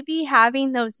of maybe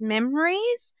having those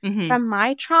memories from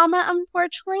my trauma,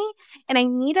 unfortunately. And I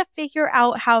need to figure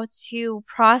out how to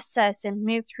process and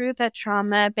move through the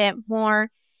trauma a bit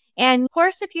more. And of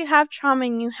course, if you have trauma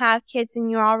and you have kids and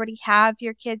you already have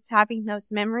your kids having those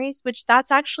memories, which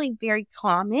that's actually very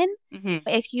common,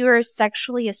 if you are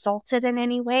sexually assaulted in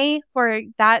any way, for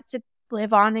that to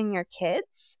live on in your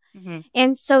kids.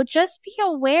 And so just be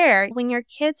aware when your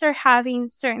kids are having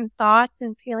certain thoughts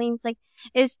and feelings, like,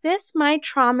 is this my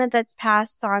trauma that's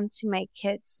passed on to my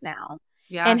kids now?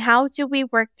 And how do we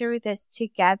work through this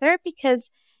together?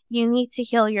 Because you need to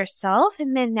heal yourself,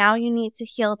 and then now you need to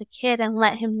heal the kid and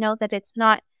let him know that it's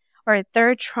not, or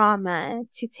their trauma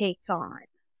to take on.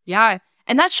 Yeah.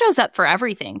 And that shows up for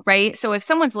everything, right? So if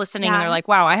someone's listening and they're like,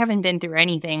 wow, I haven't been through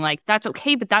anything, like, that's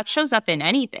okay. But that shows up in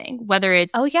anything, whether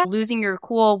it's losing your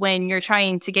cool when you're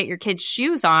trying to get your kids'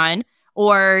 shoes on,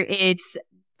 or it's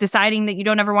deciding that you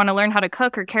don't ever want to learn how to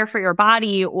cook or care for your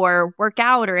body or work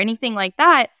out or anything like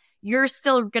that. You're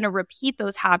still going to repeat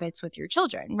those habits with your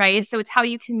children, right? So it's how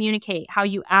you communicate, how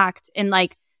you act, and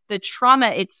like the trauma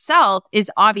itself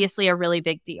is obviously a really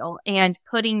big deal. And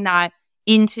putting that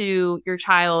into your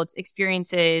child's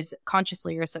experiences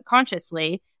consciously or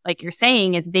subconsciously, like you're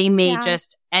saying, is they may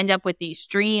just end up with these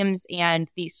dreams and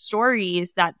these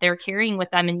stories that they're carrying with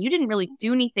them. And you didn't really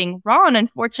do anything wrong.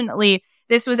 Unfortunately,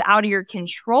 this was out of your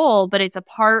control, but it's a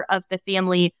part of the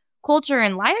family culture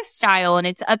and lifestyle. And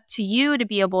it's up to you to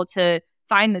be able to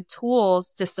find the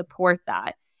tools to support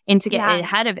that and to get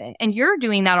ahead of it. And you're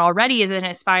doing that already as an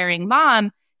aspiring mom,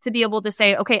 to be able to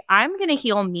say, okay, I'm going to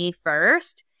heal me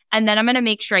first. And then I'm going to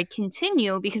make sure I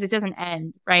continue, because it doesn't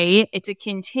end, right? It's a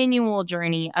continual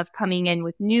journey of coming in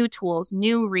with new tools,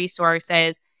 new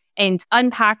resources, and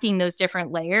unpacking those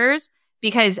different layers.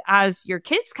 Because as your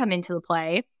kids come into the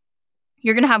play,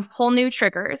 you're going to have whole new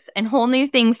triggers and whole new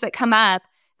things that come up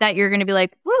that you're going to be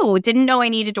like, whoa, didn't know I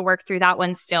needed to work through that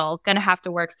one still. Going to have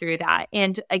to work through that.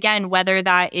 And again, whether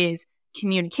that is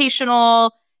communicational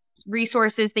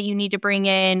resources that you need to bring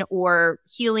in, or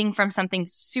healing from something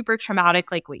super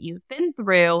traumatic like what you've been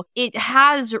through, it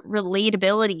has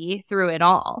relatability through it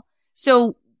all.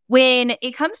 So when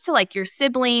it comes to like your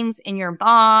siblings and your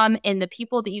mom and the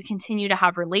people that you continue to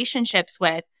have relationships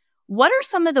with, what are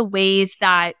some of the ways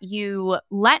that you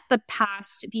let the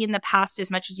past be in the past as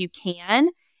much as you can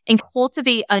and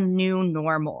cultivate a new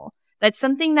normal? That's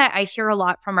something that I hear a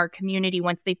lot from our community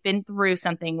once they've been through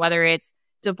something, whether it's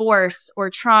divorce or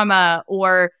trauma,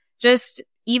 or just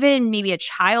even maybe a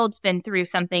child's been through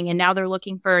something and now they're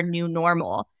looking for a new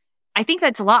normal. I think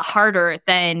that's a lot harder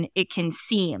than it can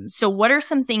seem. So what are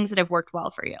some things that have worked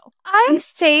well for you? I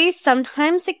say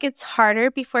sometimes it gets harder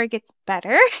before it gets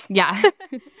better. Yeah.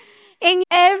 And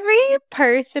every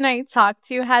person I talk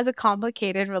to has a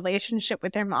complicated relationship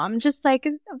with their mom, just like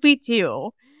we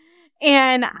do.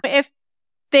 And if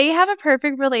they have a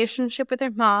perfect relationship with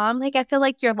their mom, like, I feel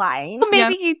like you're lying.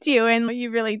 Maybe you do, and you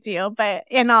really do,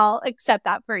 and I'll accept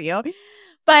that for you.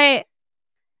 But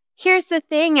here's the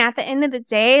thing, at the end of the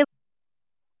day,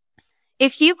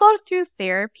 if you go through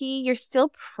therapy, you're still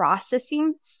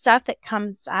processing stuff that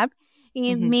comes up, and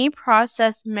you may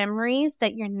process memories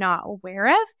that you're not aware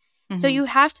of. So you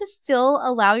have to still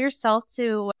allow yourself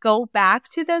to go back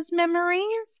to those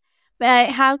memories, but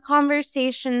have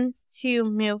conversations to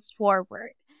move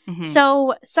forward.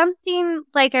 So something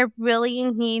like I really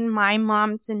need my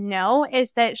mom to know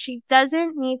is that she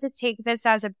doesn't need to take this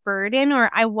as a burden, or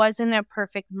I wasn't a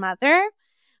perfect mother,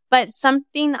 but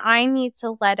something I need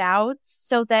to let out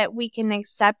so that we can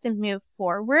accept and move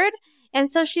forward. And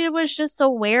so she was just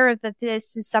aware that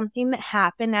this is something that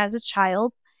happened as a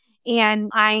child and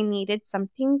I needed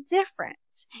something different.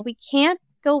 We can't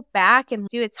go back and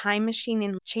do a time machine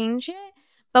and change it,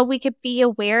 but we could be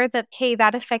aware that, hey,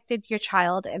 that affected your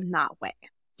child in that way.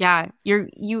 Yeah.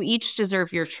 You each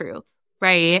deserve your truth,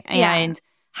 right? And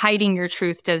hiding your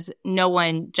truth does no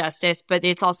one justice, but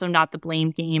it's also not the blame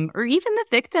game or even the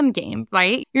victim game,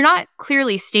 right? You're not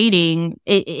clearly stating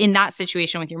in that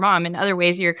situation with your mom. In other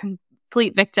ways, you're a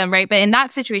complete victim, right? But in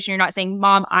that situation, you're not saying,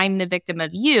 Mom, I'm the victim of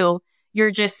you.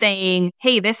 You're just saying,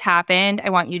 hey, this happened.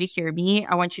 I want you to hear me.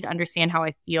 I want you to understand how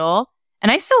I feel.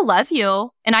 And I still love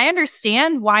you. And I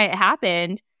understand why it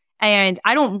happened. And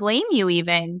I don't blame you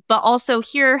even, but also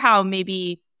hear how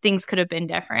maybe things could have been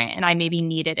different and I maybe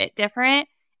needed it different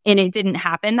and it didn't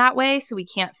happen that way. So we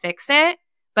can't fix it,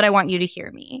 but I want you to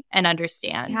hear me and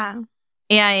understand.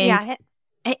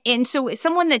 And so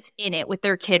someone that's in it with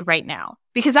their kid right now,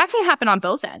 because that can happen on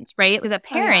both ends, right? As a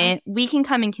parent, we can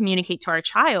come and communicate to our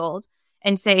child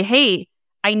and say, hey,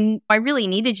 I really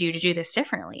needed you to do this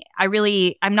differently.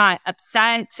 I'm not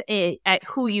upset at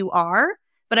who you are,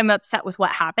 but I'm upset with what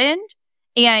happened.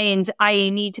 And I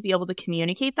need to be able to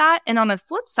communicate that. And on the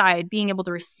flip side, being able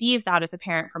to receive that as a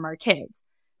parent from our kids.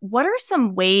 What are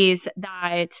some ways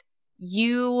that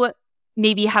you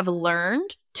maybe have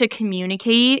learned to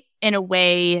communicate in a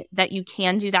way that you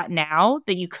can do that now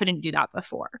that you couldn't do that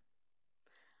before?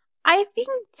 I think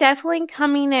definitely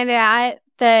coming at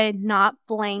the not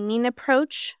blaming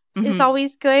approach is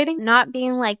always good. Not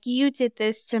being like, you did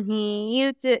this to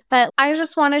me, but I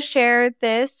just want to share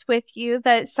this with you,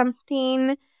 that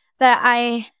something that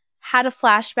I had a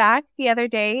flashback the other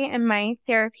day in my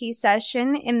therapy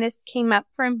session, and this came up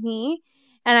for me,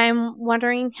 and I'm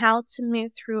wondering how to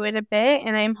move through it a bit,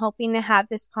 and I'm hoping to have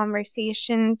this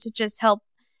conversation to just help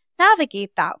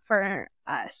navigate that for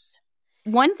us.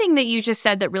 One thing that you just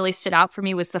said that really stood out for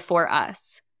me was the for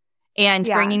us. And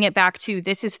bringing it back to,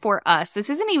 this is for us. This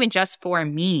isn't even just for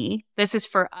me. This is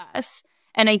for us.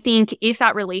 And I think if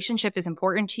that relationship is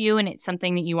important to you and it's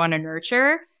something that you want to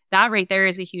nurture, that right there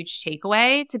is a huge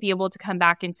takeaway, to be able to come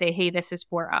back and say, hey, this is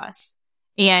for us.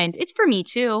 And it's for me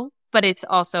too. but it's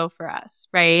also for us,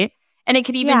 right? And it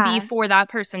could even be Yeah. for that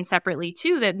person separately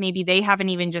too, that maybe they haven't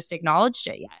even just acknowledged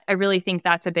it yet. I really think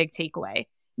that's a big takeaway.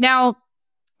 Now,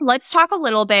 let's talk a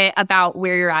little bit about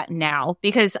where you're at now,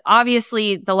 because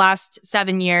obviously the last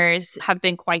 7 years have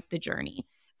been quite the journey,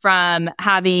 from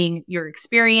having your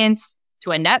experience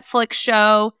to a Netflix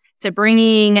show to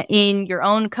bringing in your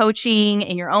own coaching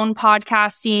and your own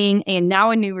podcasting and now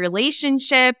a new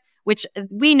relationship, which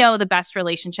we know the best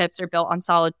relationships are built on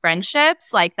solid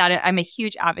friendships. Like that, I'm a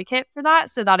huge advocate for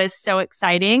that. So that is so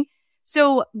exciting.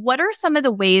 So what are some of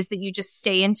the ways that you just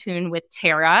stay in tune with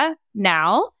Terra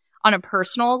now on a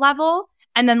personal level?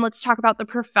 And then let's talk about the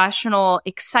professional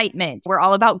excitement. We're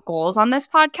all about goals on this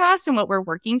podcast and what we're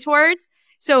working towards.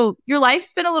 So your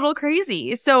life's been a little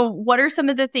crazy. So what are some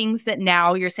of the things that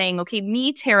now you're saying, okay,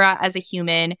 me, Terra, as a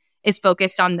human is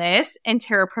focused on this, and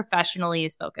Terra professionally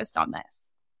is focused on this?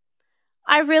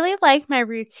 I really like my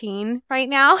routine right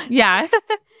now. Yeah.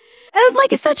 And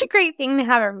like, it's such a great thing to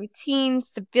have a routine,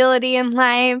 stability in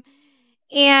life.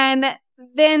 And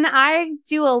then I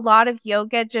do a lot of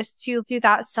yoga just to do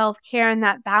that self-care and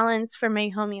that balance for my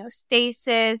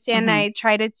homeostasis. And I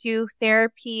try to do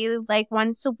therapy like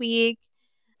once a week.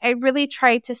 I really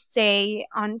try to stay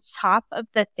on top of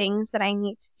the things that I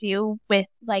need to do with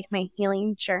like my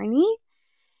healing journey.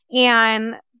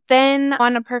 And then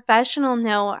on a professional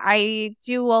note, I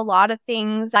do a lot of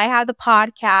things. I have the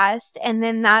podcast, and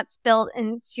then that's built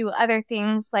into other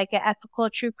things like an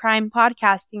ethical true crime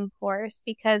podcasting course,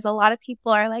 because a lot of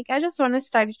people are like, I just want to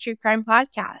start a true crime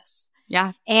podcast.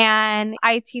 Yeah. And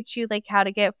I teach you like how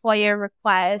to get FOIA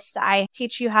requests. I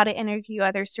teach you how to interview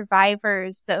other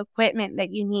survivors, the equipment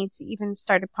that you need to even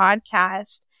start a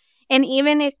podcast. And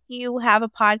even if you have a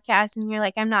podcast and you're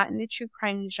like, I'm not in the true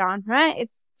crime genre,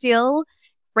 it's still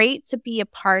great to be a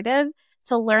part of,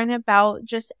 to learn about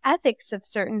just ethics of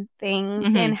certain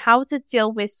things and how to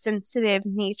deal with sensitive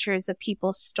natures of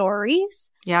people's stories.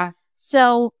 Yeah.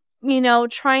 So,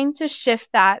 trying to shift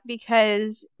that,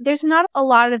 because there's not a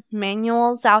lot of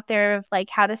manuals out there of like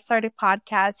how to start a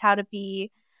podcast, how to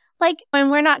be like, when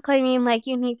we're not claiming like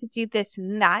you need to do this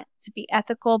and that to be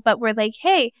ethical, but we're like,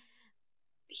 hey,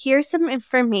 here's some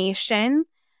information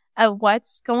of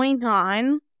what's going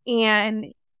on,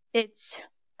 and it's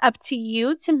up to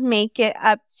you to make it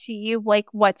up to you,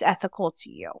 like what's ethical to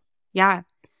you. Yeah.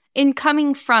 In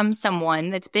coming from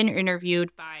someone that's been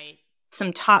interviewed by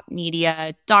some top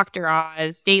media, Dr.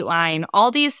 Oz, Dateline, all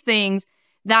these things,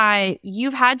 that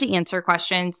you've had to answer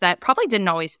questions that probably didn't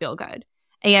always feel good.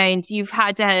 And you've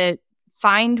had to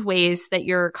find ways that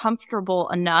you're comfortable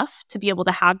enough to be able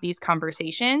to have these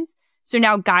conversations. So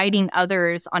now guiding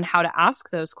others on how to ask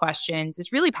those questions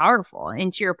is really powerful.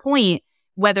 And to your point,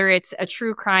 whether it's a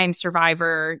true crime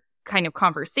survivor kind of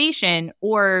conversation,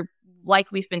 or like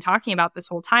we've been talking about this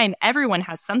whole time, everyone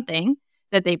has something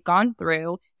that they've gone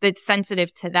through that's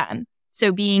sensitive to them.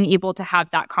 So being able to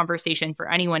have that conversation for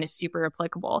anyone is super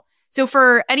applicable. So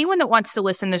for anyone that wants to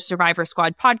listen to the Survivor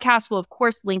Squad podcast, we'll of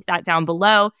course link that down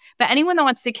below. But anyone that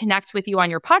wants to connect with you on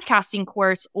your podcasting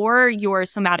course or your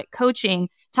somatic coaching,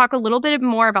 talk a little bit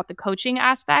more about the coaching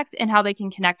aspect and how they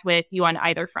can connect with you on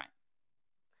either front.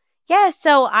 Yeah,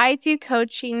 so I do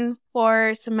coaching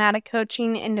for somatic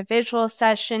coaching, individual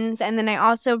sessions, and then I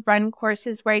also run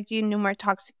courses where I do no more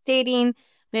toxic dating,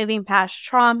 moving past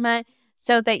trauma,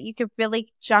 so that you could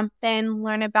really jump in,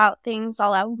 learn about things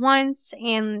all at once,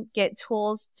 and get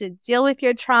tools to deal with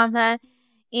your trauma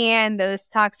and those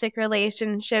toxic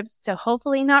relationships to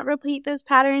hopefully not repeat those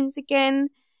patterns again.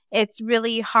 It's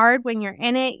really hard when you're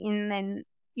in it, and then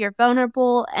you're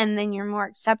vulnerable, and then you're more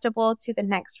acceptable to the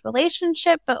next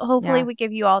relationship. But hopefully we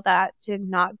give you all that to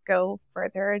not go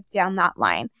further down that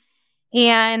line.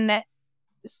 And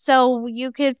so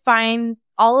you could find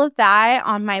all of that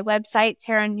on my website,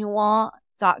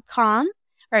 terranewell.com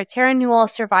or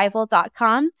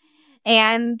terranewellsurvival.com.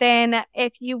 And then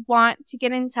if you want to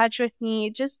get in touch with me,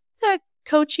 just to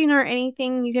coaching or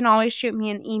anything, you can always shoot me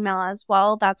an email as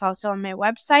well. That's also on my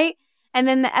website. And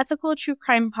then the Ethical True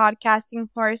Crime Podcasting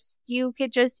course, you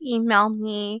could just email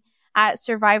me at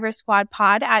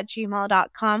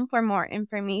survivorsquadpod@gmail.com for more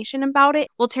information about it.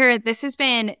 Well, Terra, this has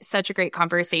been such a great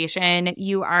conversation.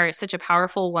 You are such a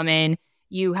powerful woman.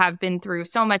 You have been through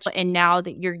so much, and now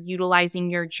that you're utilizing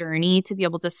your journey to be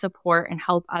able to support and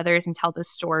help others and tell the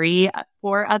story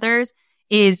for others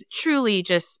is truly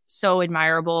just so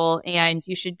admirable, and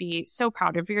you should be so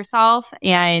proud of yourself.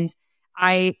 And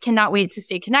I cannot wait to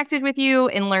stay connected with you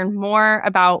and learn more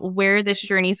about where this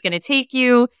journey is going to take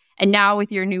you. And now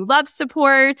with your new love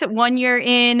support 1 year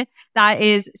in, that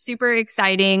is super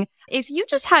exciting. If you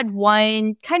just had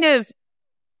one kind of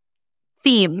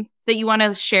theme that you want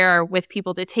to share with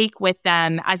people to take with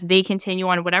them as they continue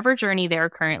on whatever journey they're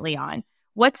currently on?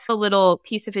 What's a little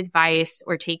piece of advice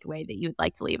or takeaway that you'd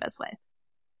like to leave us with?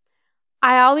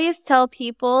 I always tell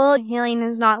people healing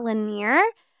is not linear,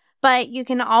 but you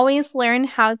can always learn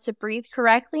how to breathe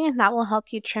correctly, and that will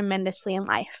help you tremendously in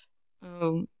life.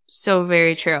 Oh, so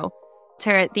very true.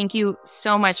 Terra, thank you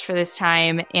so much for this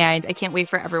time, and I can't wait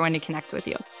for everyone to connect with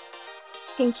you.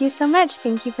 Thank you so much.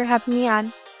 Thank you for having me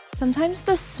on. Sometimes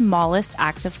the smallest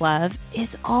act of love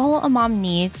is all a mom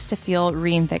needs to feel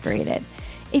reinvigorated.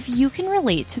 If you can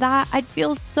relate to that, I'd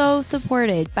feel so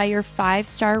supported by your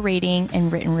 5-star rating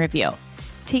and written review.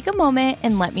 Take a moment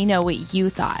and let me know what you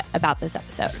thought about this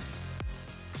episode.